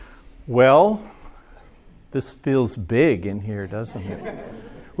Well, this feels big in here, doesn't it?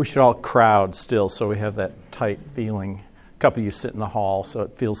 We should all crowd still so we have that tight feeling. A couple of you sit in the hall so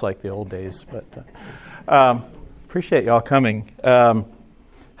it feels like the old days. But appreciate y'all coming.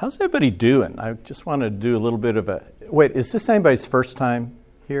 How's everybody doing? I just want to do a little bit of a... Wait, is this anybody's first time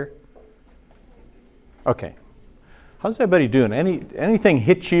here? Okay. How's everybody doing? Anything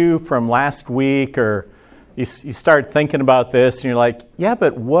hit you from last week, or you start thinking about this and you're like, yeah,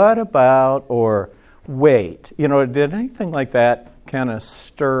 but what about, or wait, did anything like that kind of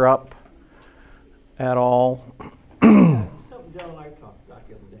stir up at all? Something Dale and I talked about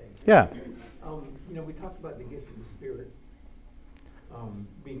the other day. Yeah. We talked about the gifts of the Spirit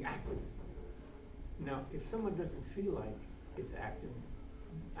being active. Now, if someone doesn't feel like it's active,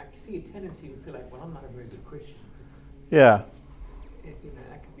 I can see a tendency to feel like, well, I'm not a very good Christian. Yeah.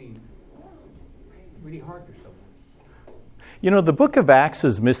 That could be really hard for someone. The book of Acts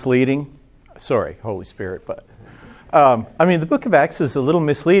is misleading. Sorry, Holy Spirit, but the book of Acts is a little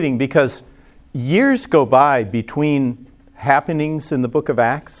misleading because years go by between happenings in the book of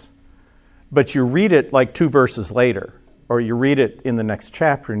Acts, but you read it like 2 verses later, or you read it in the next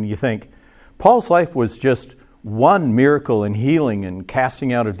chapter and you think, Paul's life was just one miracle and healing and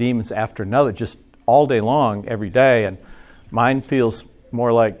casting out of demons after another, just all day long, every day, and mine feels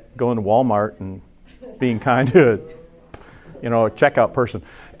more like going to Walmart and being kind of, a checkout person.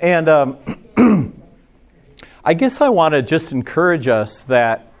 And I guess I want to just encourage us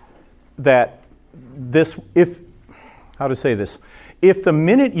that this, if the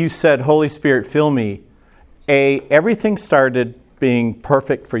minute you said, Holy Spirit, fill me, A, everything started being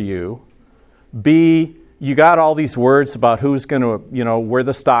perfect for you, B, you got all these words about who's going to, where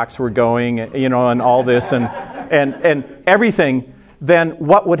the stocks were going, and all this and everything, then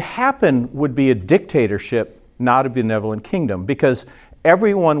what would happen would be a dictatorship, not a benevolent kingdom, because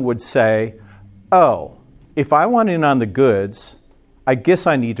everyone would say, oh, if I want in on the goods, I guess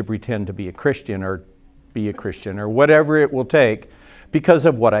I need to pretend to be a Christian or whatever it will take because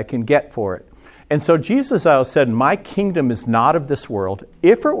of what I can get for it. And so Jesus said, my kingdom is not of this world.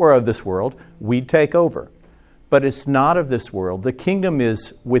 If it were of this world, we'd take over. But it's not of this world. The kingdom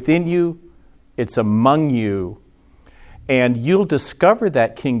is within you. It's among you. And you'll discover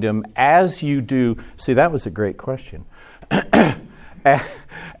that kingdom as you do. See, that was a great question.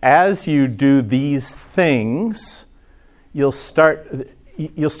 As you do these things, you'll start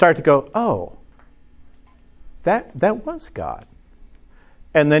to go, oh, that was God.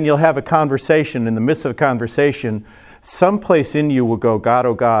 And then you'll have a conversation. In the midst of a conversation, someplace in you will go, God,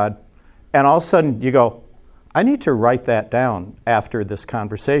 oh God. And all of a sudden you go, I need to write that down after this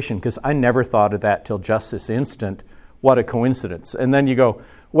conversation because I never thought of that till just this instant. What a coincidence. And then you go,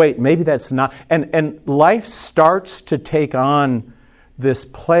 wait, maybe that's not. And life starts to take on this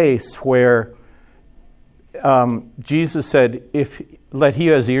place where Jesus said, let he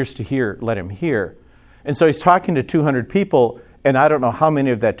who has ears to hear, let him hear. And so he's talking to 200 people, and I don't know how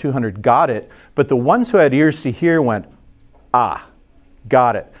many of that 200 got it, but the ones who had ears to hear went,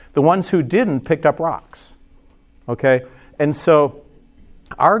 got it. The ones who didn't picked up rocks. Okay? And so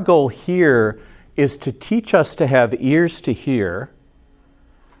our goal here is to teach us to have ears to hear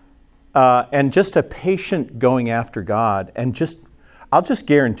and just a patient going after God. And I'll just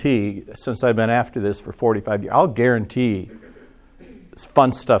guarantee, since I've been after this for 45 years, I'll guarantee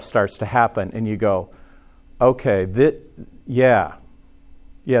fun stuff starts to happen and you go, okay, this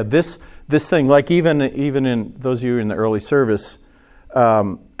thing, like even in those of you in the early service,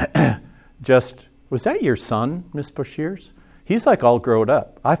 was that your son, Miss Bashir's? He's like all grown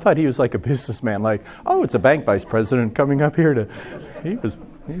up. I thought he was like a businessman, like, oh, it's a bank vice president coming up here he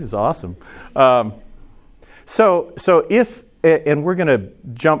was awesome. So if, and we're going to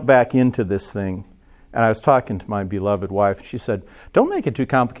jump back into this thing, and I was talking to my beloved wife, and she said, don't make it too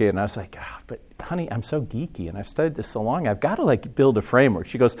complicated. And I was like, but honey, I'm so geeky, and I've studied this so long, I've got to build a framework.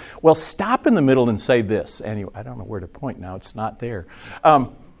 She goes, well, stop in the middle and say this. Anyway, I don't know where to point now. It's not there.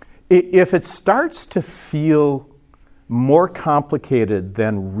 If it starts to feel more complicated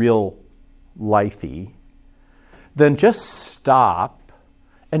than real lifey, then just stop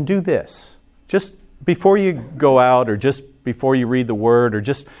and do this. Just before you go out or just before you read the word, or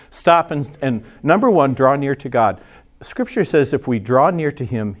just stop and number one, draw near to God. Scripture says if we draw near to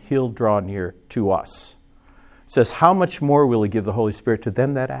him, he'll draw near to us. It says, how much more will he give the Holy Spirit to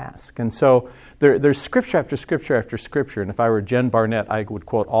them that ask? And so there's scripture after scripture after scripture. And if I were Jen Barnett, I would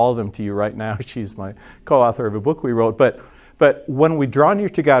quote all of them to you right now. She's my co-author of a book we wrote. But when we draw near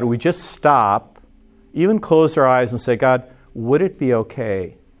to God, we just stop, even close our eyes and say, God, would it be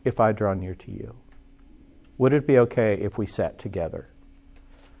okay if I draw near to you? Would it be okay if we sat together?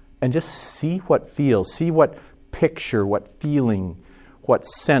 and just see what feels, see what picture, what feeling, what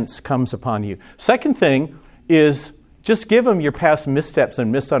sense comes upon you. Second thing is just give him your past missteps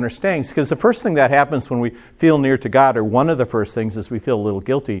and misunderstandings, because the first thing that happens when we feel near to God, or one of the first things, is we feel a little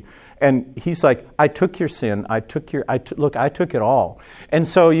guilty. And he's like, I took your sin. I took it all. And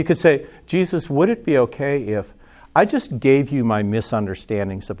so you could say, Jesus, would it be okay if I just gave you my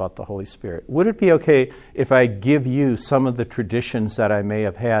misunderstandings about the Holy Spirit? Would it be okay if I give you some of the traditions that I may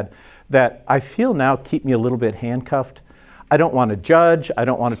have had that I feel now keep me a little bit handcuffed? I don't want to judge. I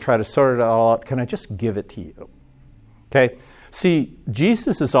don't want to try to sort it all out. Can I just give it to you? Okay? See,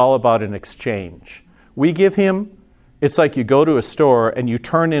 Jesus is all about an exchange. We give him, it's like you go to a store and you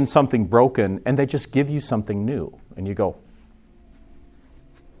turn in something broken and they just give you something new. And you go,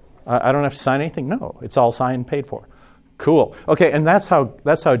 I don't have to sign anything? No, it's all signed and paid for. Cool. Okay, and that's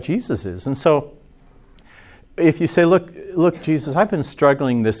how Jesus is. And so if you say, look, Jesus, I've been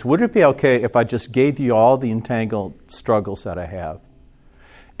struggling this. Would it be okay if I just gave you all the entangled struggles that I have?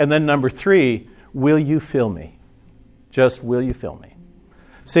 And then number 3, will you fill me? Just will you fill me?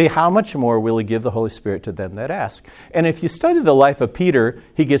 See, how much more will he give the Holy Spirit to them that ask? And if you study the life of Peter,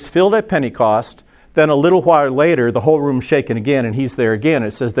 he gets filled at Pentecost. Then a little while later, the whole room's shaken again, and he's there again.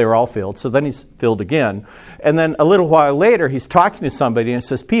 It says they were all filled. So then he's filled again. And then a little while later, he's talking to somebody, and it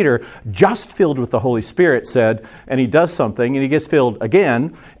says, Peter, just filled with the Holy Spirit, said, and he does something, and he gets filled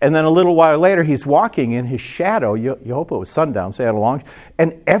again. And then a little while later, he's walking in his shadow. You hope it was sundown, so he had a long,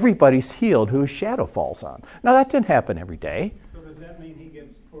 and everybody's healed who his shadow falls on. Now, that didn't happen every day. So does that mean he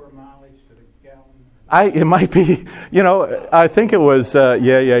gives poor mileage to the gallon? It might be, I think it was,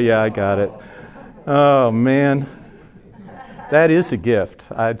 I got it. Oh, man. That is a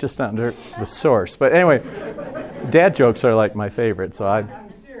gift. I just not under the source. But anyway, dad jokes are like my favorite. So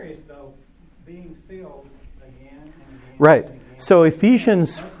I'm serious, though. Being filled again and again. Right. And again. So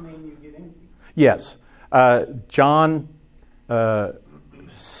Ephesians. Does mean you get empty. Yes. John,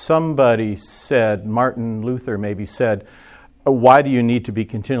 somebody said, Martin Luther maybe said, why do you need to be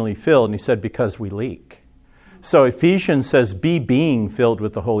continually filled? And he said, because we leak. So Ephesians says, be being filled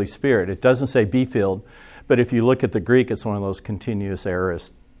with the Holy Spirit. It doesn't say be filled, but if you look at the Greek, it's one of those continuous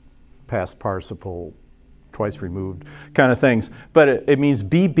aorist, past participle, twice removed kind of things. But it means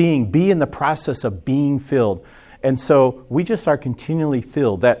be in the process of being filled. And so we just are continually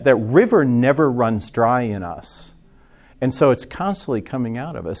filled. That river never runs dry in us. And so it's constantly coming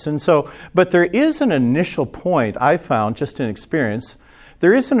out of us. And so, but there is an initial point, I found, just in experience,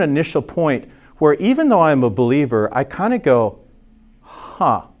 there is an initial point where even though I'm a believer, I kind of go,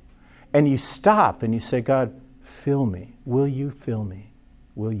 and you stop and you say, God, fill me. Will you fill me?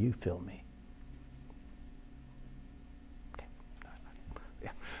 Will you fill me?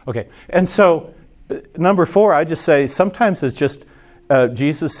 Okay. And so, number 4, I just say, sometimes it's just,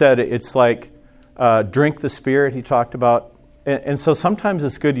 Jesus said it's like, drink the Spirit, he talked about. And so sometimes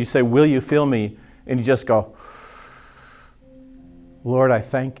it's good, you say, will you fill me? And you just go, Lord, I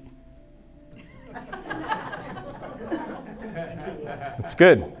thank you. That's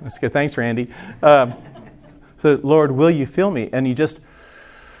good. That's good. Thanks, Randy. So, Lord, will you fill me? And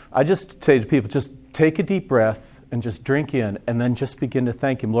I just say to people, just take a deep breath and just drink in, and then just begin to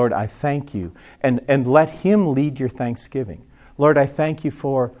thank him. Lord, I thank you. And let him lead your thanksgiving. Lord, I thank you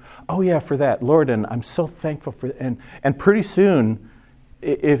for that. Lord, and I'm so thankful for, and pretty soon,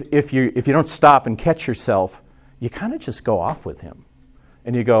 if you don't stop and catch yourself, you kind of just go off with him.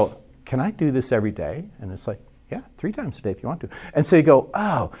 And you go, can I do this every day? And it's like, yeah, 3 times a day if you want to. And so you go,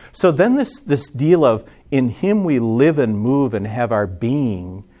 oh. So then this deal of in him we live and move and have our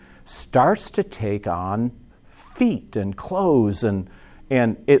being starts to take on feet and clothes, and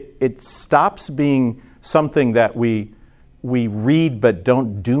it stops being something that we read but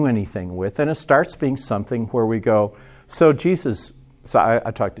don't do anything with, and it starts being something where we go, so Jesus, so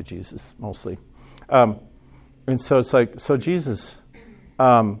I talk to Jesus mostly. And so it's like, so Jesus,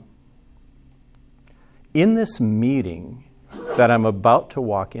 in this meeting that I'm about to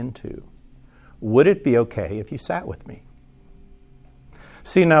walk into, would it be okay if you sat with me?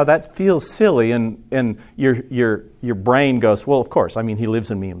 See, now that feels silly, and your brain goes, well, of course, I mean, he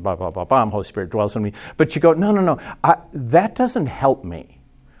lives in me, and blah, blah, blah, blah, Holy Spirit dwells in me. But you go, no, that doesn't help me.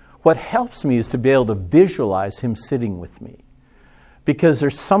 What helps me is to be able to visualize him sitting with me. Because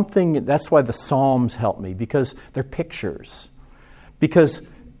there's something, that's why the Psalms help me, because they're pictures. Because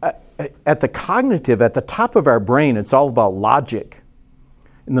at the cognitive, at the top of our brain, it's all about logic.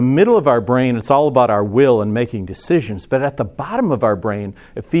 In the middle of our brain, it's all about our will and making decisions. But at the bottom of our brain,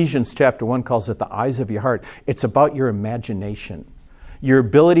 Ephesians chapter 1 calls it the eyes of your heart. It's about your imagination, your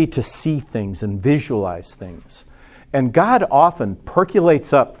ability to see things and visualize things. And God often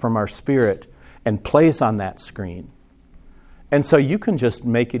percolates up from our spirit and plays on that screen. And so you can just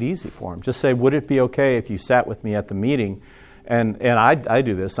make it easy for him. Just say, would it be okay if you sat with me at the meeting? And I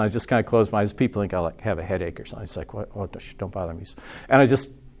do this, and I just kind of close my eyes. People think I like have a headache or something. It's like, what? Oh, don't bother me. And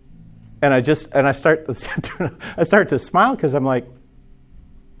I start to smile because I'm like,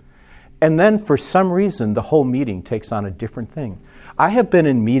 and then for some reason the whole meeting takes on a different thing. I have been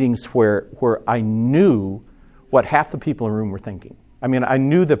in meetings where I knew what half the people in the room were thinking. I mean, I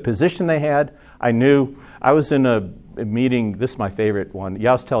knew the position they had. I was in a meeting. This is my favorite one. You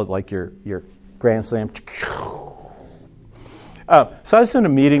always tell like your Grand Slam. So I was in a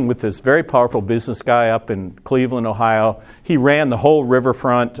meeting with this very powerful business guy up in Cleveland, Ohio. He ran the whole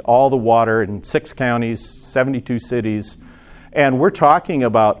riverfront, all the water in 6 counties, 72 cities. And we're talking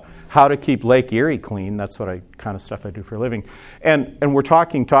about how to keep Lake Erie clean. That's what kind of stuff I do for a living. And we're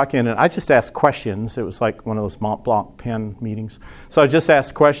talking, and I just asked questions. It was like one of those Mont Blanc pen meetings. So I just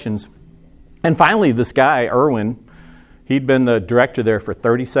asked questions. And finally, this guy, Erwin, he'd been the director there for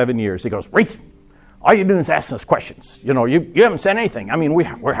 37 years. He goes, Reese, all you're doing is asking us questions. You know, you haven't said anything. I mean, we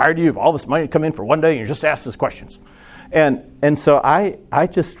hired you, all this money to come in for one day, and you're just asking us questions. And so I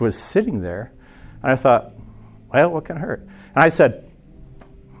just was sitting there, and I thought, well, what can hurt? And I said,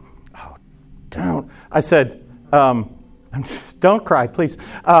 oh, don't. I said, don't cry, please.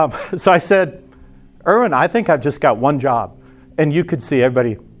 So I said, Erwin, I think I've just got one job, and you could see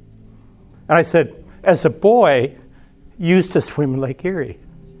everybody. And I said, as a boy, you used to swim in Lake Erie.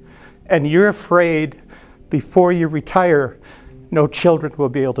 And you're afraid before you retire, no children will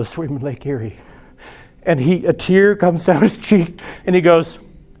be able to swim in Lake Erie. And a tear comes down his cheek, and he goes,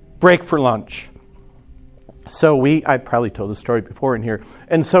 break for lunch. So I probably told the story before in here.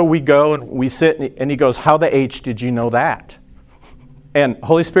 And so we go and we sit, and he goes, how the H did you know that? And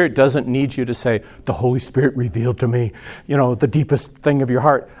Holy Spirit doesn't need you to say, the Holy Spirit revealed to me, the deepest thing of your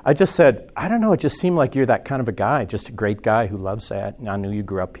heart. I just said, I don't know, it just seemed like you're that kind of a guy, just a great guy who loves that. And I knew you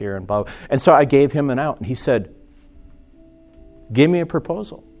grew up here and blah, blah. And so I gave him an out. And he said, give me a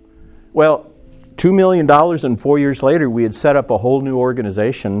proposal. Well, $2 million, and 4 years later, we had set up a whole new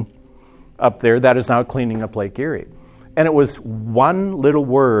organization up there that is now cleaning up Lake Erie. And it was one little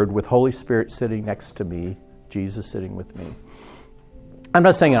word with Holy Spirit sitting next to me, Jesus sitting with me. I'm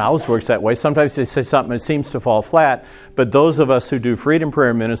not saying it always works that way. Sometimes they say something and it seems to fall flat, but those of us who do Freedom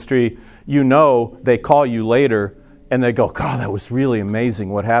Prayer Ministry, they call you later and they go, God, that was really amazing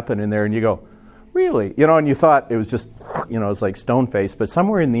what happened in there. And you go, really? And you thought it was just, it was like stone face, but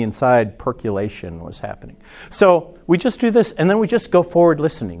somewhere in the inside, percolation was happening. So we just do this, and then we just go forward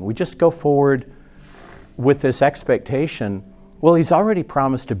listening. We just go forward with this expectation. Well, he's already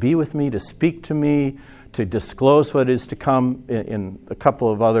promised to be with me, to speak to me, to disclose what is to come. In a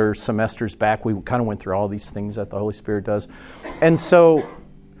couple of other semesters back, we kind of went through all these things that the Holy Spirit does. And so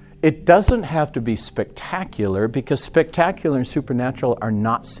it doesn't have to be spectacular, because spectacular and supernatural are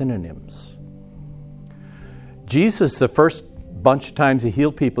not synonyms. Jesus, the first bunch of times he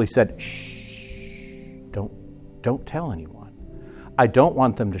healed people, he said, shh, don't tell anyone. I don't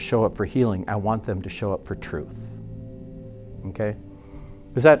want them to show up for healing. I want them to show up for truth. Okay?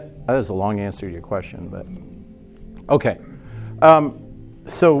 That is a long answer to your question, but okay.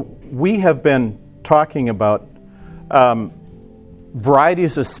 So we have been talking about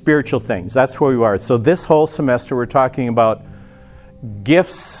varieties of spiritual things. That's where we are. So this whole semester we're talking about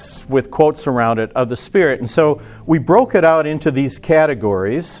gifts with quotes around it of the Spirit. And so we broke it out into these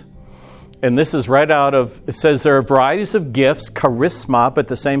categories. And this is right out of, it says there are varieties of gifts, charisma, but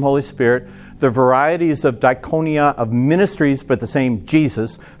the same Holy Spirit. The varieties of diaconia, of ministries, but the same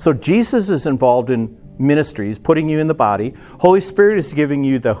Jesus. So Jesus is involved in ministries, putting you in the body. Holy Spirit is giving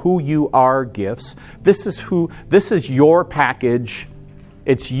you the who you are gifts. This is your package.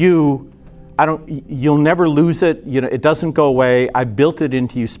 It's you. You'll never lose it. It doesn't go away. I built it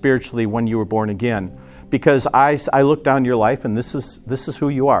into you spiritually when you were born again, because I looked down your life, and this is who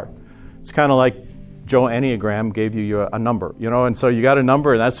you are. It's kind of like Joe Enneagram gave you a number, and so you got a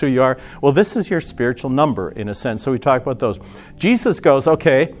number, and that's who you are. Well, this is your spiritual number in a sense. So we talk about those. Jesus goes,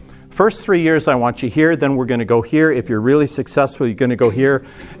 okay, first 3 years I want you here, then we're going to go here. If you're really successful, you're going to go here.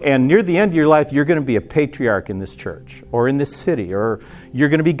 And near the end of your life, you're going to be a patriarch in this church or in this city, or you're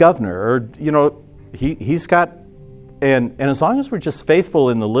going to be governor, or, he's got, and as long as we're just faithful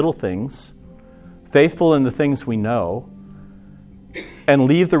in the little things, faithful in the things we know, and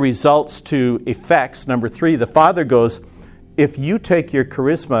leave the results to effects. Number 3, the Father goes, if you take your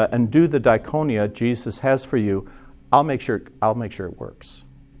charisma and do the diaconia Jesus has for you, I'll make sure it works.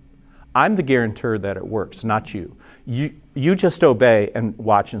 I'm the guarantor that it works, not you. You just obey and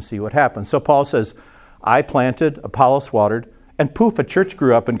watch and see what happens. So Paul says, I planted, Apollos watered, and poof, a church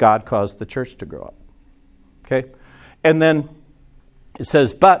grew up and God caused the church to grow up. Okay? And then it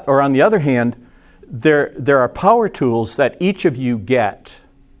says, but, or on the other hand, there are power tools that each of you get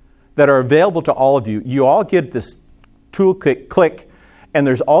that are available to all of you. You all get this tool click, and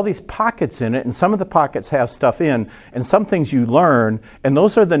there's all these pockets in it, and some of the pockets have stuff in, and some things you learn, and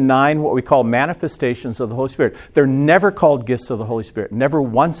those are the 9 what we call manifestations of the Holy Spirit. They're never called gifts of the Holy Spirit, never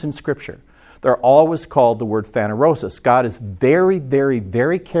once in Scripture. They're always called the word phanerosis. God is very, very,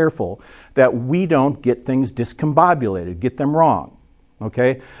 very careful that we don't get things discombobulated, get them wrong.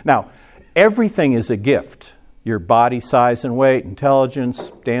 Okay? Now, everything is a gift. Your body size and weight,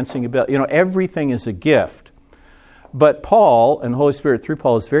 intelligence, dancing ability, everything is a gift. But Paul, and the Holy Spirit through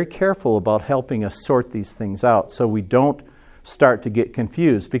Paul, is very careful about helping us sort these things out so we don't start to get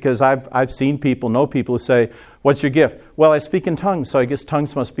confused. Because I've seen people, know people who say, what's your gift? Well, I speak in tongues, so I guess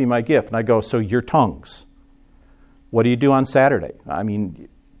tongues must be my gift. And I go, so your tongues. What do you do on Saturday? I mean,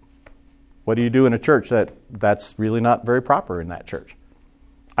 what do you do in a church that's really not very proper in that church?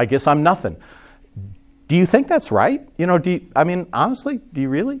 I guess I'm nothing. Do you think that's right? Honestly, do you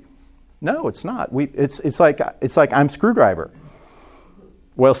really? No, it's not. It's like I'm screwdriver.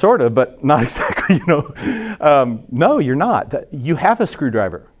 Well, sort of, but not exactly. No, you're not. You have a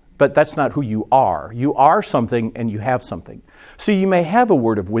screwdriver, but that's not who you are. You are something, and you have something. So you may have a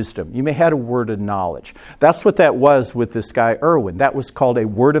word of wisdom. You may have a word of knowledge. That's what that was with this guy Erwin. That was called a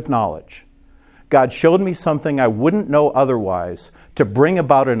word of knowledge. God showed me something I wouldn't know otherwise to bring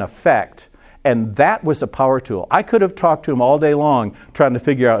about an effect. And that was a power tool. I could have talked to him all day long trying to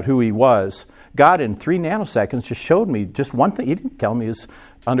figure out who he was. God, in 3 nanoseconds, just showed me just one thing. He didn't tell me his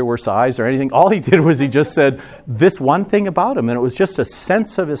underwear size or anything. All he did was he just said this one thing about him. And it was just a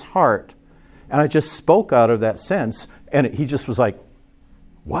sense of his heart. And I just spoke out of that sense. And he just was like,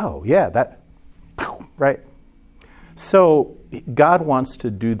 whoa, yeah, that, right? So God wants to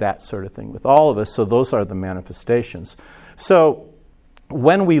do that sort of thing with all of us. So those are the manifestations. So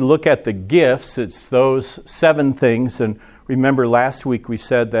when we look at the gifts, it's those 7 things. And remember last week we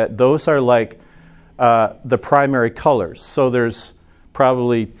said that those are like the primary colors. So there's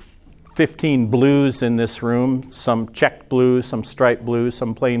probably 15 blues in this room, some checked blues, some striped blues,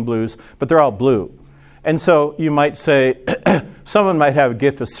 some plain blues, but they're all blue. And so you might say someone might have a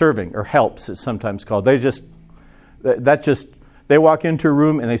gift of serving, or helps it's sometimes called. They walk into a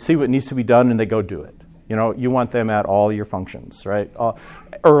room and they see what needs to be done and they go do it. You want them at all your functions, right?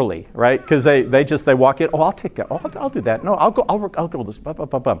 Early, right? Because they walk in. Oh, I'll take that. Oh, I'll do that. No, I'll go this.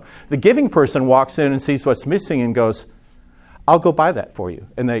 The giving person walks in and sees what's missing and goes, I'll go buy that for you,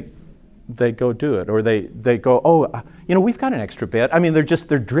 and they go do it, or they go, oh, we've got an extra bit. I mean, they're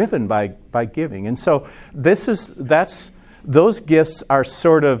driven by giving, and so those gifts are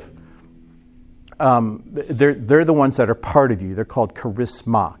sort of. They're the ones that are part of you. They're called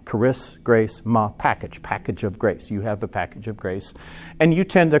charisma. Grace, package of grace. You have a package of grace. And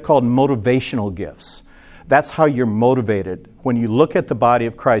they're called motivational gifts. That's how you're motivated. When you look at the body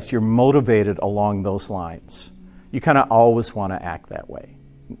of Christ, you're motivated along those lines. You kind of always want to act that way.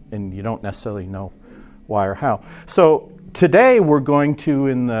 And you don't necessarily know why or how. So today we're going to,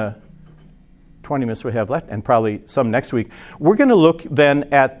 in the 20 minutes we have left, and probably some next week, we're going to look then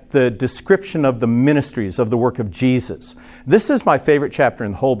at the description of the ministries of the work of Jesus. This is my favorite chapter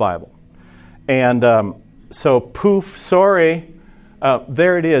in the whole Bible. And so poof, sorry,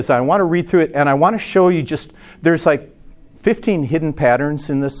 there it is. I want to read through it, and I want to show you there's like 15 hidden patterns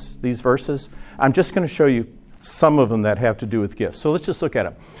in these verses. I'm just going to show you some of them that have to do with gifts. So let's just look at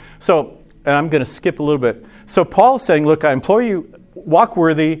them. So, and I'm going to skip a little bit. So Paul's saying, look, I implore you, walk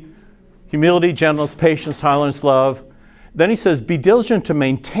worthy, humility, gentleness, patience, tolerance, love. Then he says, be diligent to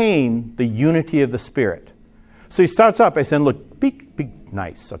maintain the unity of the Spirit. So he starts out by saying, look, be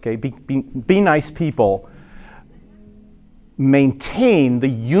nice, okay? Be nice people. Maintain the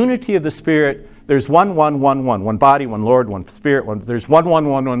unity of the Spirit. There's one body, one Lord, one Spirit, there's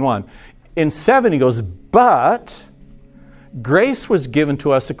one. In 7, he goes, but grace was given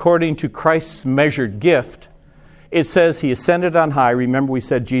to us according to Christ's measured gift. It says he ascended on high. Remember we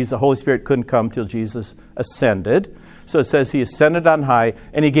said the Holy Spirit couldn't come till Jesus ascended. So it says he ascended on high,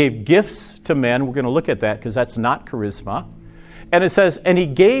 and he gave gifts to men. We're going to look at that because that's not charisma. And it says, and he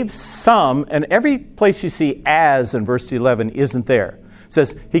gave some, and every place you see as in verse 11 isn't there. It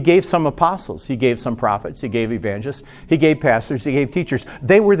says he gave some apostles, he gave some prophets, he gave evangelists, he gave pastors, he gave teachers.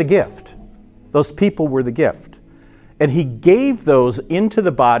 They were the gift. Those people were the gift. And he gave those into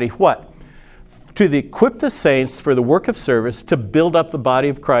the body, what? To equip the saints for the work of service, to build up the body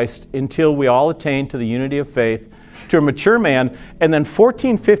of Christ until we all attain to the unity of faith to a mature man. And then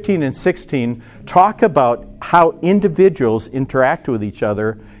 14, 15, and 16 talk about how individuals interact with each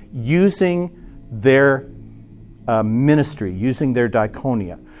other using their ministry, using their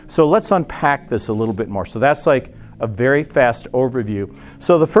diaconia. So let's unpack this a little bit more. So that's like a very fast overview.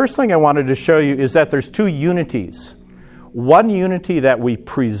 So the first thing I wanted to show you is that there's two unities. One unity that we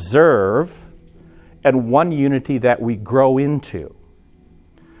preserve and one unity that we grow into.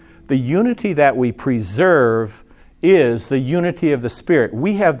 The unity that we preserve is the unity of the Spirit.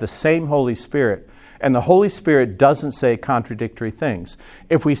 We have the same Holy Spirit, and the Holy Spirit doesn't say contradictory things.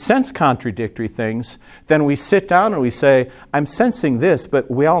 If we sense contradictory things, then we sit down and we say, I'm sensing this, but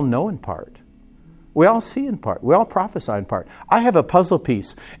we all know in part. We all see in part. We all prophesy in part. I have a puzzle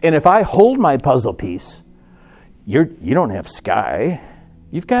piece, and if I hold my puzzle piece, you don't have sky.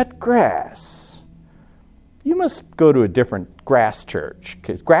 You've got grass. You must go to a different grass church,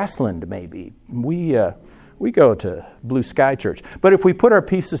 because Grassland maybe. We go to Blue Sky Church. But if we put our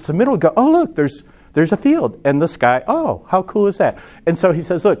pieces to the middle and go, oh, look, there's a field and the sky. Oh, how cool is that? And so he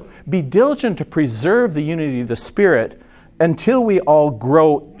says, look, be diligent to preserve the unity of the Spirit until we all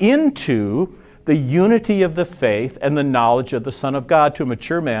grow into the unity of the faith and the knowledge of the Son of God, to a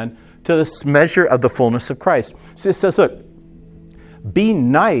mature man, to this measure of the fullness of Christ. So it says, look, be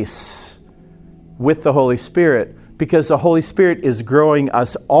nice with the Holy Spirit, because the Holy Spirit is growing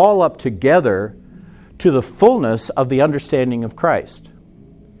us all up together to the fullness of the understanding of Christ.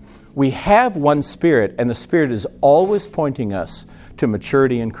 We have one Spirit, and the Spirit is always pointing us to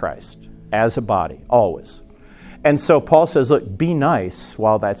maturity in Christ as a body, always. And so Paul says, look, be nice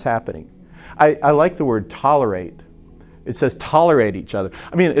while that's happening. I like the word tolerate. It says tolerate each other.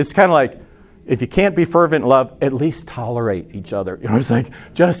 I mean, it's kind of like, if you can't be fervent in love, at least tolerate each other. You know, it's like,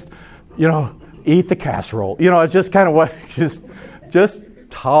 just, eat the casserole. It's just kind of what, just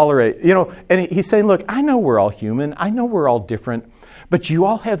tolerate. And he's saying, look, I know we're all human. I know we're all different. But you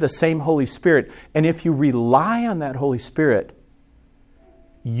all have the same Holy Spirit. And if you rely on that Holy Spirit,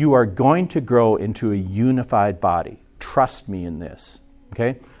 you are going to grow into a unified body. Trust me in this.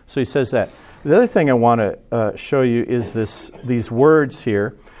 Okay? So he says that. The other thing I want to show you is these words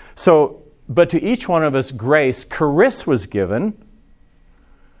here. So, but to each one of us grace, charis was given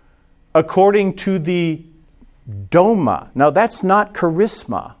according to the doma. Now that's not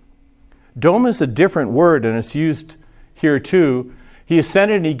charisma. Doma is a different word, and it's used here too. He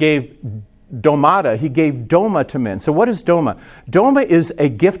ascended and he gave domata. He gave doma to men. So what is doma? Doma is a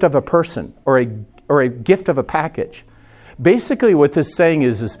gift of a person or a gift of a package. Basically what this saying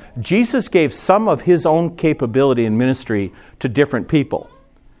is Jesus gave some of his own capability in ministry to different people.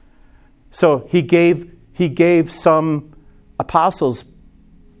 So he gave some apostles,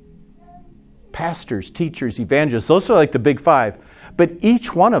 pastors, teachers, evangelists. Those are like the big five. But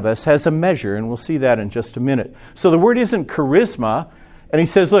each one of us has a measure, and we'll see that in just a minute. So the word isn't charisma. And he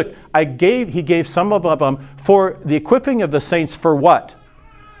says, look, he gave some of them for the equipping of the saints for what?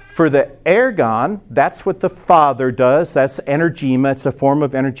 For the ergon, that's what the Father does. That's energema. It's a form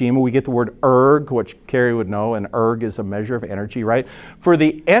of energema. We get the word erg, which Carrie would know, and erg is a measure of energy, right? For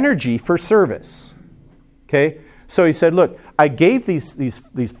the energy for service. Okay? So he said, look, I gave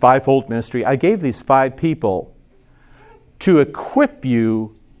these fivefold ministry, I gave these five people to equip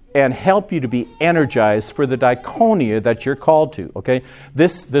you and help you to be energized for the diaconia that you're called to. Okay?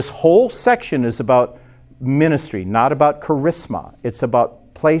 This whole section is about ministry, not about charisma. It's about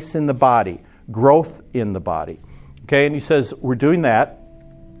place in the body, growth in the body. Okay, and he says, we're doing that.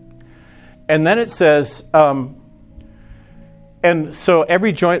 And then it says, and so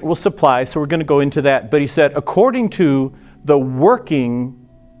every joint will supply, so we're going to go into that. But he said, according to the working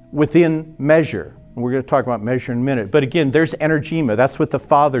within measure. And we're going to talk about measure in a minute. But again, there's energema. That's what the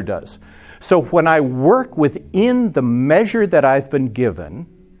Father does. So when I work within the measure that I've been given,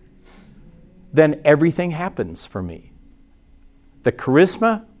 then everything happens for me. The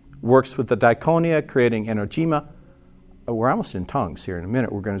charisma works with the diaconia, creating energema. We're almost in tongues here in a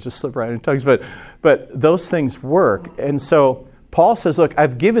minute. We're going to just slip right into tongues. But those things work. And so Paul says, look,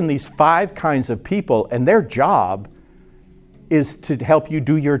 I've given these five kinds of people, and their job is to help you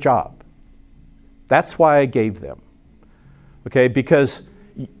do your job. That's why I gave them. Okay, because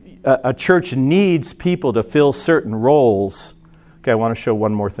a church needs people to fill certain roles. Okay, I want to show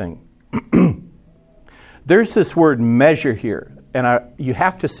one more thing. There's this word measure here. And you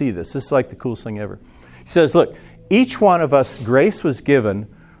have to see this. This is like the coolest thing ever. He says, look, each one of us, grace was given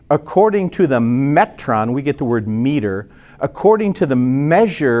according to the metron. We get the word meter. According to the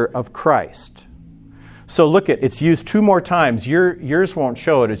measure of Christ. So look it's used two more times. Yours won't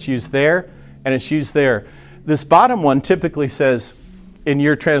show it. It's used there and it's used there. This bottom one typically says, in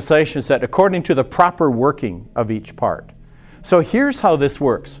your translation said, according to the proper working of each part. So here's how this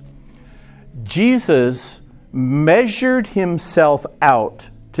works. Jesus measured himself out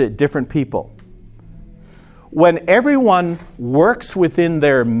to different people. When everyone works within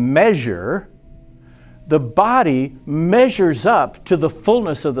their measure, the body measures up to the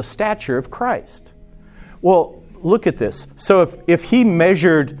fullness of the stature of Christ. Well, look at this. So if he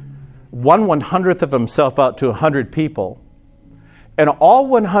measured 1/100th of himself out to 100 people, and all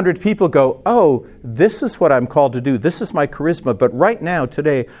 100 people go, oh, this is what I'm called to do. This is my charisma. But right now,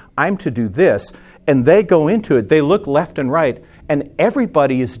 today, I'm to do this. And they go into it. They look left and right. And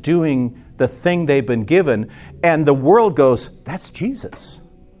everybody is doing the thing they've been given. And the world goes, that's Jesus.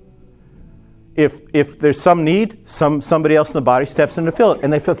 If there's some need, somebody else in the body steps in to fill it.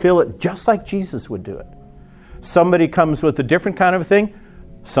 And they fulfill it just like Jesus would do it. Somebody comes with a different kind of a thing.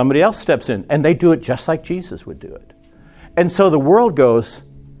 Somebody else steps in. And they do it just like Jesus would do it. And so the world goes,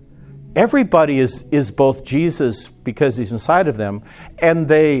 everybody is both Jesus because he's inside of them, and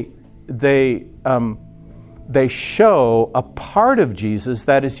they show a part of Jesus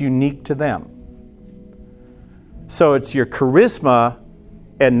that is unique to them. So it's your charisma,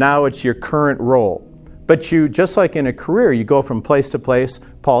 and now it's your current role. But you, just like in a career, you go from place to place.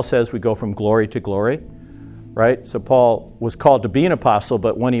 Paul says we go from glory to glory. Right? So Paul was called to be an apostle,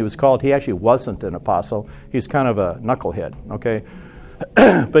 but when he was called, he actually wasn't an apostle. He's kind of a knucklehead, okay?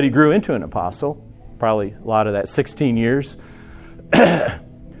 But he grew into an apostle, probably a lot of that, 16 years.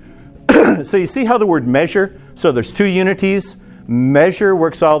 So you see how the word measure, so there's two unities. Measure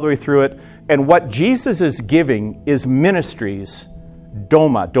works all the way through it. And what Jesus is giving is ministries,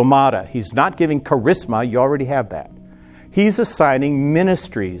 domata. He's not giving charisma, you already have that. He's assigning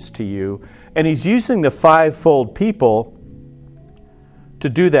ministries to you. And he's using the fivefold people to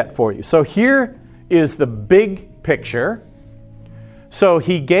do that for you. So here is the big picture. So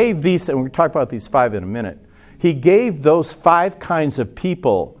he gave these, and we'll talk about these five in a minute. He gave those five kinds of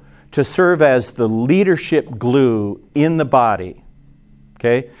people to serve as the leadership glue in the body.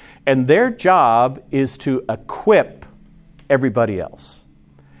 Okay? And their job is to equip everybody else.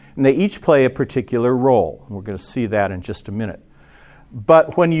 And they each play a particular role. And we're going to see that in just a minute.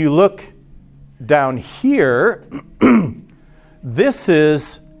 But when you look down here, this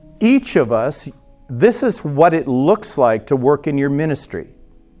is each of us, this is what it looks like to work in your ministry.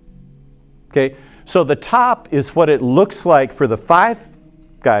 Okay, so the top is what it looks like for the five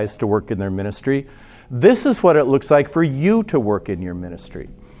guys to work in their ministry. This is what it looks like for you to work in your ministry.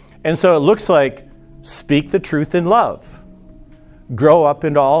 And so it looks like speak the truth in love. Grow up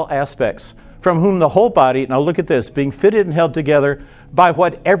into all aspects, from whom the whole body, now look at this, being fitted and held together by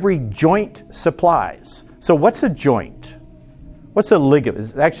what every joint supplies. So what's a joint? What's a ligament?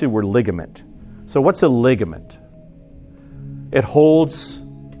 It's actually we're ligament. So what's a ligament? It holds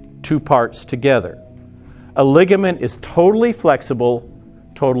two parts together. A ligament is totally flexible,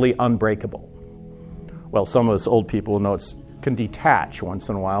 totally unbreakable. Well, some of us old people know it can detach once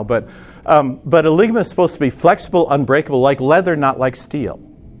in a while, but a ligament is supposed to be flexible, unbreakable, like leather, not like steel.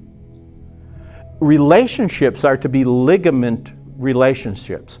 Relationships are to be ligament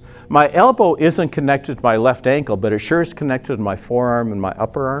relationships. My elbow isn't connected to my left ankle, but it sure is connected to my forearm and my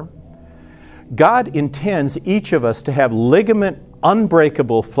upper arm. God intends each of us to have ligament,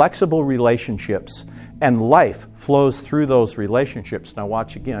 unbreakable, flexible relationships, and life flows through those relationships. Now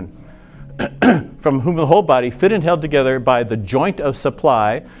watch again. From whom the whole body, fit and held together by the joint of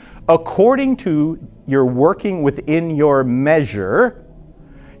supply, according to your working within your measure.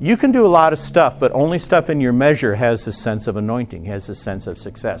 You can do a lot of stuff, but only stuff in your measure has this sense of anointing, has this sense of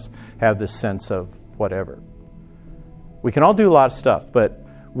success, have this sense of whatever. We can all do a lot of stuff, but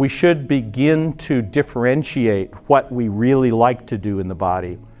we should begin to differentiate what we really like to do in the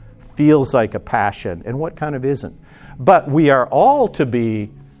body, feels like a passion, and what kind of isn't. But we are all to be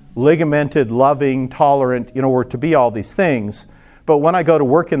ligamented, loving, tolerant, we're to be all these things. But when I go to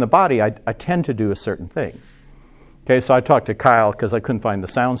work in the body, I tend to do a certain thing. Okay, so I talked to Kyle because I couldn't find the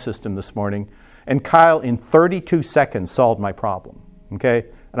sound system this morning. And Kyle, in 32 seconds, solved my problem. Okay?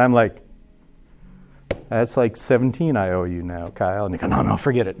 And I'm like, that's like 17 I owe you now, Kyle. And he goes, no,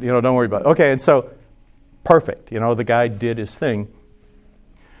 forget it. Don't worry about it. Okay, and so, perfect. The guy did his thing.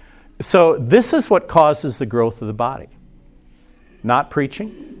 So this is what causes the growth of the body. Not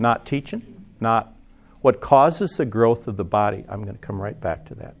preaching, not teaching, not what causes the growth of the body. I'm going to come right back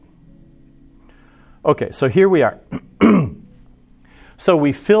to that. Okay, so here we are. So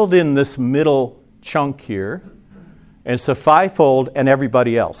we filled in this middle chunk here. And it's a fivefold and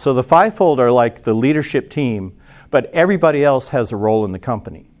everybody else. So the fivefold are like the leadership team, but everybody else has a role in the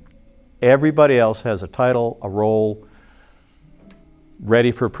company. Everybody else has a title, a role.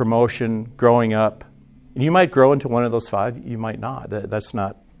 ready for promotion, growing up. And you might grow into one of those 5, you might not. That's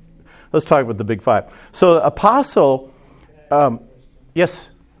not. Let's talk about the big 5. So the apostle,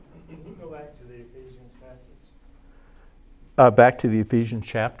 yes? Can you go back to the Ephesians passage? Back to the Ephesians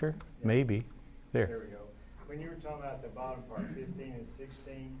chapter? Maybe. There we go. When you were talking about the bottom part, 15 and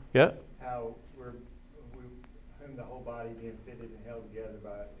 16, Yeah. how whom the whole body being fitted and held together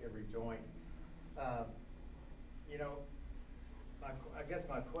by every joint. I guess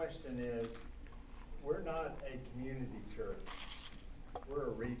my question is, we're not a community church. We're a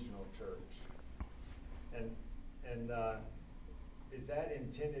regional church. And is that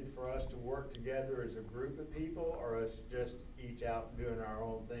intended for us to work together as a group of people, or us just each out doing our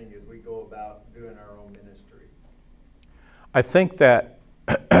own thing as we go about doing our own ministry? I think that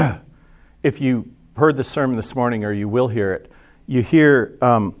if you heard the sermon this morning, or you will hear it, you hear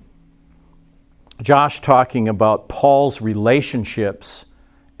Josh talking about Paul's relationships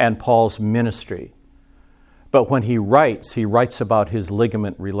and Paul's ministry. But when he writes about his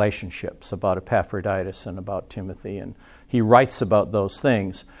ligament relationships, about Epaphroditus and about Timothy, and he writes about those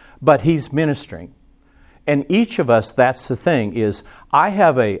things. But he's ministering. And each of us, that's the thing, is I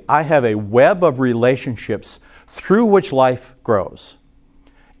have a web of relationships through which life grows.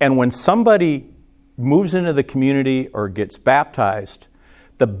 And when somebody moves into the community or gets baptized,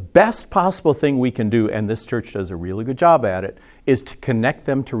 the best possible thing we can do, and this church does a really good job at it, is to connect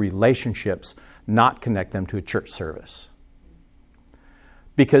them to relationships, not connect them to a church service.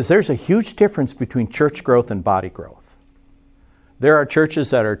 Because there's a huge difference between church growth and body growth. There are churches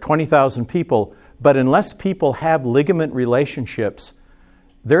that are 20,000 people, but unless people have ligament relationships,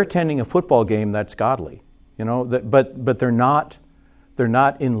 they're attending a football game that's godly. But they're not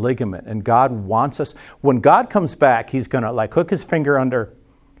in ligament. And God wants us. When God comes back, He's going to hook His finger under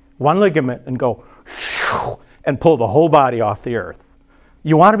one ligament and go and pull the whole body off the earth.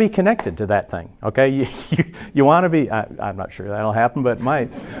 You want to be connected to that thing, okay? You want to be. I'm not sure that'll happen, but it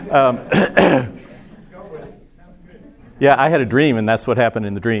might. Yeah, I had a dream, and that's what happened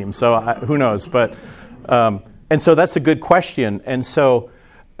in the dream. So who knows? But and so that's a good question. And so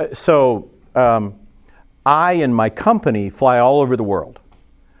I and my company fly all over the world,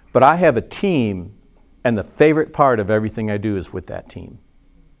 but I have a team, and the favorite part of everything I do is with that team.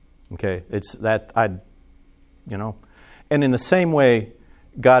 Okay, it's that and in the same way,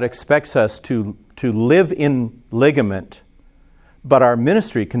 God expects us to live in ligament, but our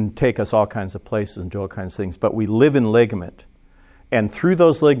ministry can take us all kinds of places and do all kinds of things, but we live in ligament. And through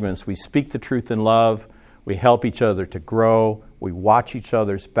those ligaments, we speak the truth in love, we help each other to grow, we watch each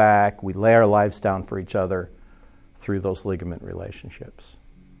other's back, we lay our lives down for each other through those ligament relationships.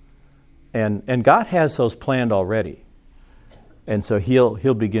 And God has those planned already. And so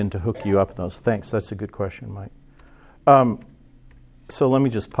He'll begin to hook you up in those. Thanks, that's a good question, Mike. So let me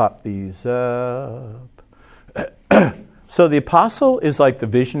just pop these up. So the apostle is like the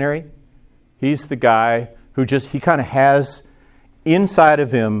visionary. He's the guy who he kind of has inside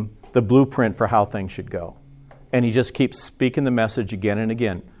of him the blueprint for how things should go. And he just keeps speaking the message again and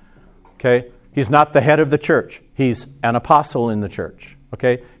again. Okay? He's not the head of the church. He's an apostle in the church.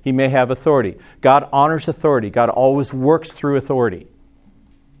 Okay? He may have authority. God honors authority. God always works through authority.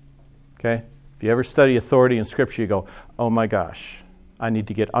 Okay? If you ever study authority in Scripture, you go, oh my gosh, I need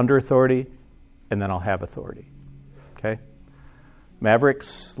to get under authority, and then I'll have authority. Okay?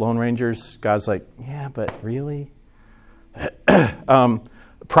 Mavericks, Lone Rangers, God's like, yeah, but really?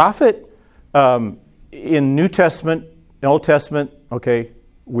 Prophet, in New Testament, Old Testament, okay,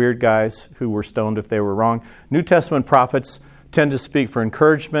 weird guys who were stoned if they were wrong. New Testament prophets tend to speak for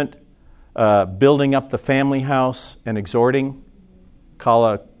encouragement, building up the family house, and exhorting.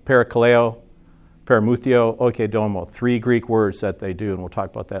 Kala, parakaleo, paramuthio, oikodomo, 3 Greek words that they do, and we'll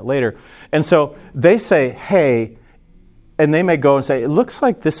talk about that later. And so they say, hey, and they may go and say, it looks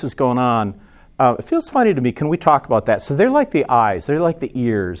like this is going on. It feels funny to me. Can we talk about that? So they're like the eyes. They're like the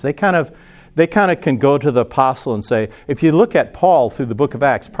ears. They kind of can go to the apostle and say, if you look at Paul through the book of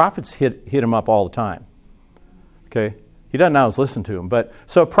Acts, prophets hit him up all the time. Okay? He doesn't always listen to him. But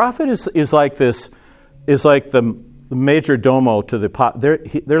so a prophet is like this, is like the major domo to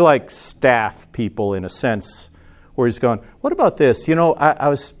the they're like staff people in a sense, where he's going, what about this? I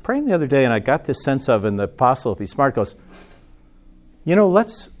was praying the other day and I got this sense of, and the apostle, if he's smart, goes,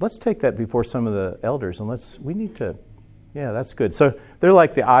 let's take that before some of the elders and that's good. So they're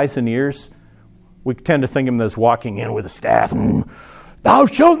like the eyes and ears. We tend to think of them as walking in with a staff, thou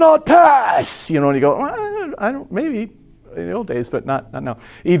shalt not pass, and you go, I don't, maybe in the old days, but not now.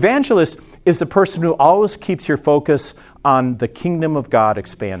 Evangelist is the person who always keeps your focus on the kingdom of God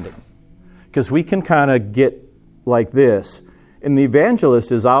expanding. Because we can kind of get like this, And the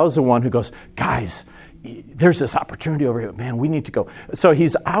evangelist is always the one who goes, guys, there's this opportunity over here. Man, we need to go. So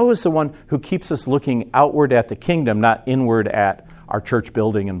he's always the one who keeps us looking outward at the kingdom, not inward at our church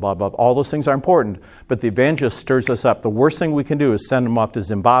building and blah, blah, blah. All those things are important, but the evangelist stirs us up. The worst thing we can do is send them off to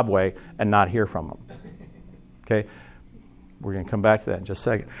Zimbabwe and not hear from them. Okay? We're going to come back to that in just a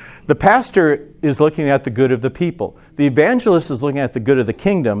second. The pastor is looking at the good of the people. The evangelist is looking at the good of the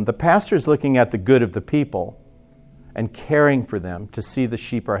kingdom. The pastor is looking at the good of the people and caring for them to see the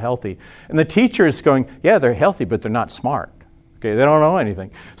sheep are healthy. And the teacher is going, yeah, they're healthy, but they're not smart. Okay, they don't know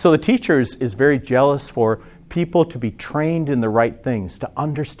anything. So the teacher is very jealous for people to be trained in the right things, to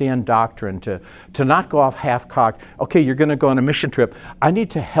understand doctrine, to not go off half-cocked. Okay, you're going to go on a mission trip. I need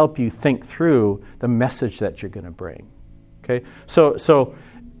to help you think through the message that you're going to bring. Okay, so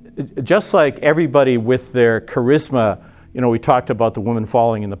just like everybody with their charisma, we talked about the woman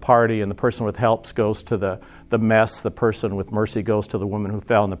falling in the party, and the person with helps goes to the mess, the person with mercy goes to the woman who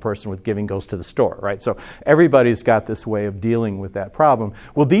fell, and the person with giving goes to the store, right? So everybody's got this way of dealing with that problem.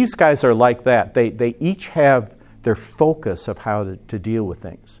 Well, these guys are like that. They each have their focus of how to deal with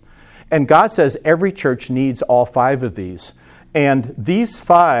things. And God says every church needs all 5 of these. And these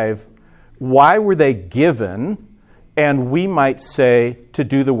 5, why were they given? And we might say to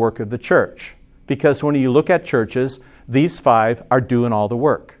do the work of the church. Because when you look at churches, these 5 are doing all the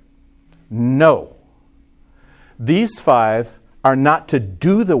work. No. These 5 are not to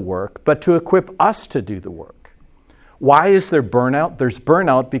do the work, but to equip us to do the work. Why is there burnout? There's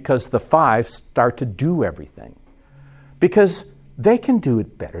burnout because the 5 start to do everything. Because they can do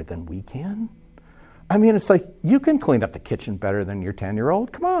it better than we can. I mean, it's like, you can clean up the kitchen better than your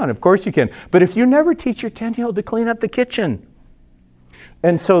 10-year-old. Come on, of course you can. But if you never teach your 10-year-old to clean up the kitchen.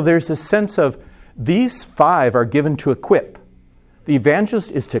 And so there's a sense of, these 5 are given to equip. The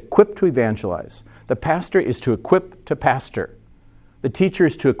evangelist is to equip to evangelize. The pastor is to equip to pastor. The teacher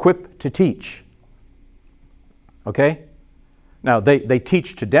is to equip to teach. Okay? Now, they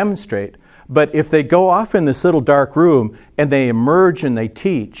teach to demonstrate, but if they go off in this little dark room and they emerge and they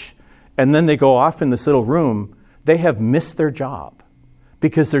teach, and then they go off in this little room, they have missed their job.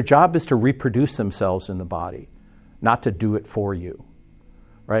 Because their job is to reproduce themselves in the body, not to do it for you.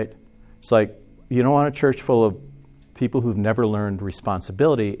 Right? It's like, you don't want a church full of people who've never learned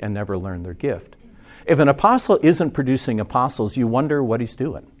responsibility and never learned their gift. If an apostle isn't producing apostles, you wonder what he's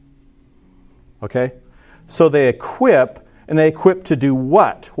doing. Okay? So they equip, and they equip to do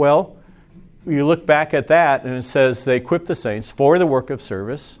what? Well, you look back at that, and it says they equip the saints for the work of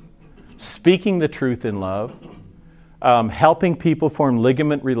service, speaking the truth in love, helping people form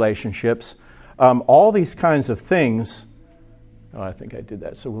ligament relationships, all these kinds of things. Oh, I think I did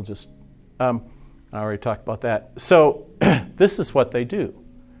that, so we'll just... I already talked about that. So this is what they do.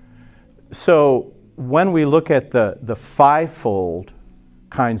 So when we look at the 5-fold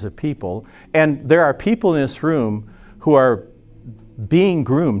kinds of people, and there are people in this room who are being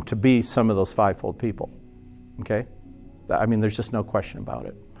groomed to be some of those 5-fold people. Okay? I mean, there's just no question about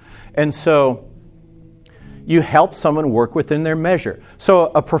it. And so you help someone work within their measure.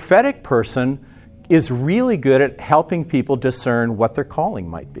 So a prophetic person is really good at helping people discern what their calling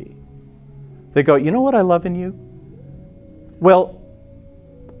might be. They go, you know what I love in you? Well,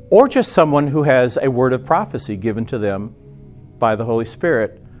 or just someone who has a word of prophecy given to them by the Holy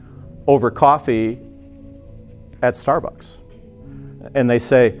Spirit over coffee at Starbucks. And they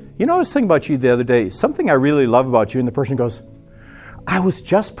say, you know, I was thinking about you the other day, something I really love about you. And the person goes, I was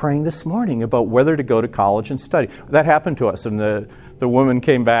just praying this morning about whether to go to college and study. That happened to us. And the woman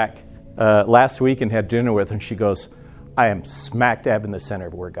came back last week and had dinner with her, and she goes, I am smack dab in the center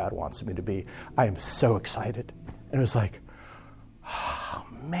of where God wants me to be. I am so excited. And it was like, oh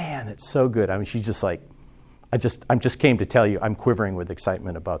man, it's so good. I mean, she's just like, I just came to tell you I'm quivering with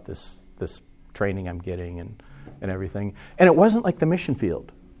excitement about this training I'm getting and everything. And it wasn't like the mission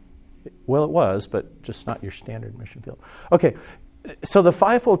field. Well, it was, but just not your standard mission field. Okay, so the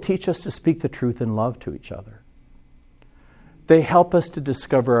 5-fold teach us to speak the truth in love to each other. They help us to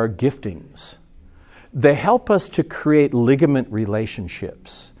discover our giftings. They help us to create ligament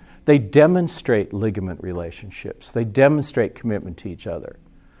relationships. They demonstrate ligament relationships. They demonstrate commitment to each other.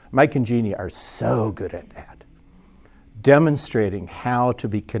 Mike and Jeannie are so good at that, demonstrating how to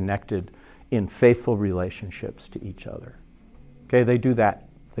be connected in faithful relationships to each other. Okay, they do that.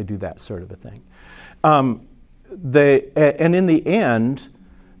 They do that sort of a thing. And in the end,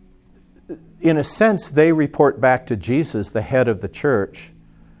 in a sense, they report back to Jesus, the head of the church,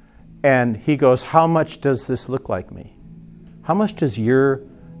 and he goes, how much does this look like me? How much does your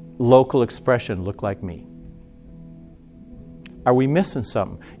local expression look like me? Are we missing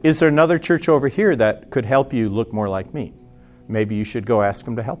something? Is there another church over here that could help you look more like me? maybe you should go ask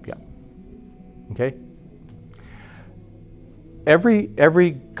them to help you. Okay?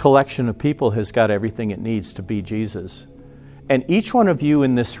 Every collection of people has got everything it needs to be Jesus. And each one of you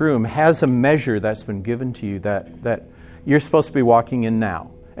in this room has a measure that's been given to you that you're supposed to be walking in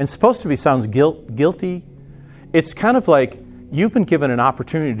now. And supposed to be sounds guilty. It's kind of like you've been given an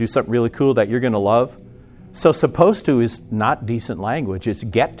opportunity to do something really cool that you're going to love. So supposed to is not decent language, it's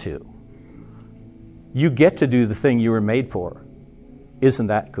get to. You get to do the thing you were made for. Isn't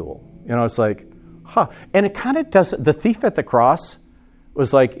that cool? It's like, And it kind of does, the thief at the cross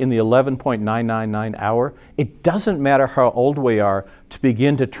was like in the 11.999 hour. It doesn't matter how old we are to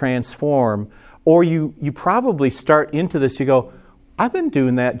begin to transform. Or you probably start into this, you go, I've been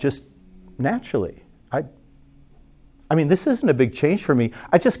doing that just naturally. I mean, this isn't a big change for me.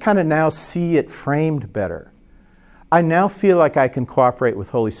 I just kind of now see it framed better. I now feel like I can cooperate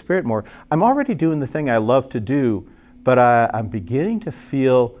with Holy Spirit more. I'm already doing the thing I love to do, but I'm beginning to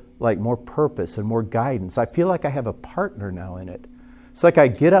feel like more purpose and more guidance. I feel like I have a partner now in it. It's like I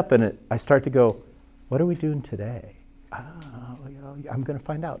get up and I start to go, what are we doing today? I'm going to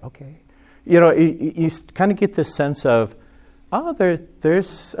find out. Okay. You kind of get this sense of,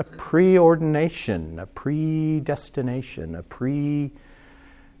 there's a preordination, a predestination,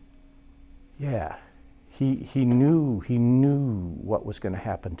 He knew what was going to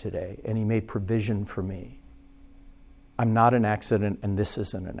happen today, and he made provision for me. I'm not an accident, and this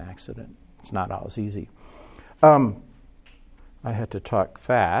isn't an accident. It's not always easy. I had to talk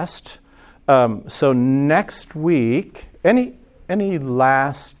fast. So next week, any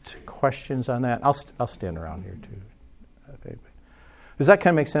last questions on that? I'll stand around here too. Does that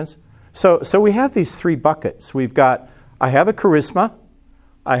kind of make sense? So we have these three buckets. I have a charisma,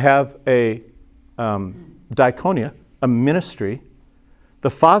 I have a diaconia, a ministry.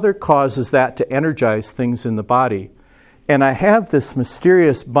 The Father causes that to energize things in the body. And I have this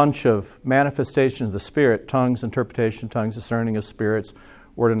mysterious bunch of manifestations of the Spirit, tongues, interpretation, tongues, discerning of spirits,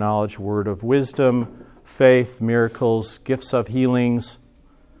 word of knowledge, word of wisdom, faith, miracles, gifts of healings,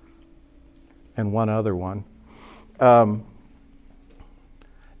 and one other one.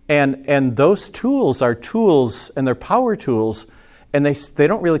 And those tools are tools, and they're power tools, and they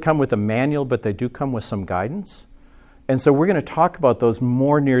don't really come with a manual, but they do come with some guidance. And so we're going to talk about those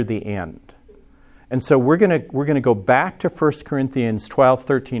more near the end. And so we're going to go back to 1 Corinthians 12,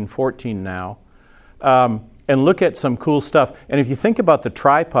 13, 14 now, and look at some cool stuff. And if you think about the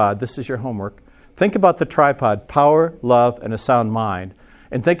tripod, this is your homework. Think about the tripod, power, love, and a sound mind.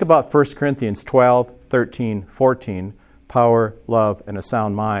 And think about 1 Corinthians 12, 13, 14, power, love, and a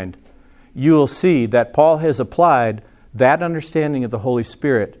sound mind. You will see that Paul has applied that understanding of the Holy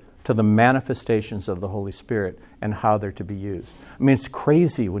Spirit to the manifestations of the Holy Spirit and how they're to be used. I mean, it's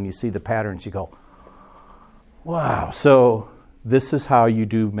crazy when you see the patterns. You go, wow, so this is how you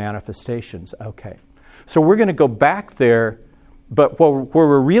do manifestations. Okay. So we're going to go back there, but where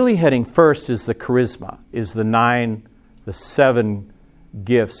we're really heading first is the charisma, is the 7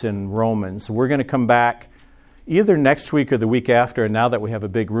 gifts in Romans. We're going to come back either next week or the week after, and now that we have a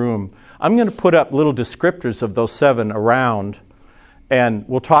big room, I'm going to put up little descriptors of those 7 around, and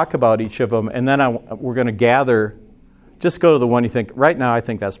we'll talk about each of them, and then we're going to gather. Just go to the one you think, right now I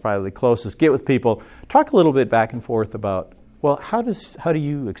think that's probably the closest. Get with people. Talk a little bit back and forth about, well, how do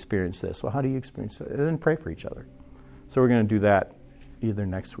you experience this? Well, how do you experience it? And then pray for each other. So we're going to do that either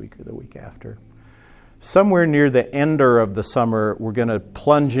next week or the week after. Somewhere near the ender of the summer, we're going to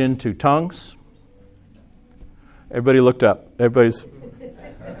plunge into tongues. Everybody looked up. Everybody's...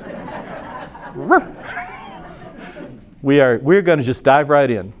 We're going to just dive right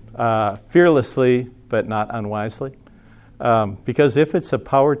in, fearlessly, but not unwisely. Because if it's a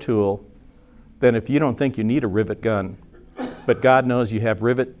power tool, then if you don't think you need a rivet gun, but God knows you have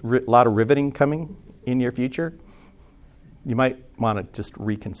a lot of riveting coming in your future, you might want to just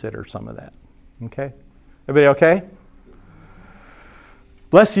reconsider some of that. Okay? Everybody okay?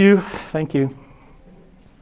 Bless you. Thank you.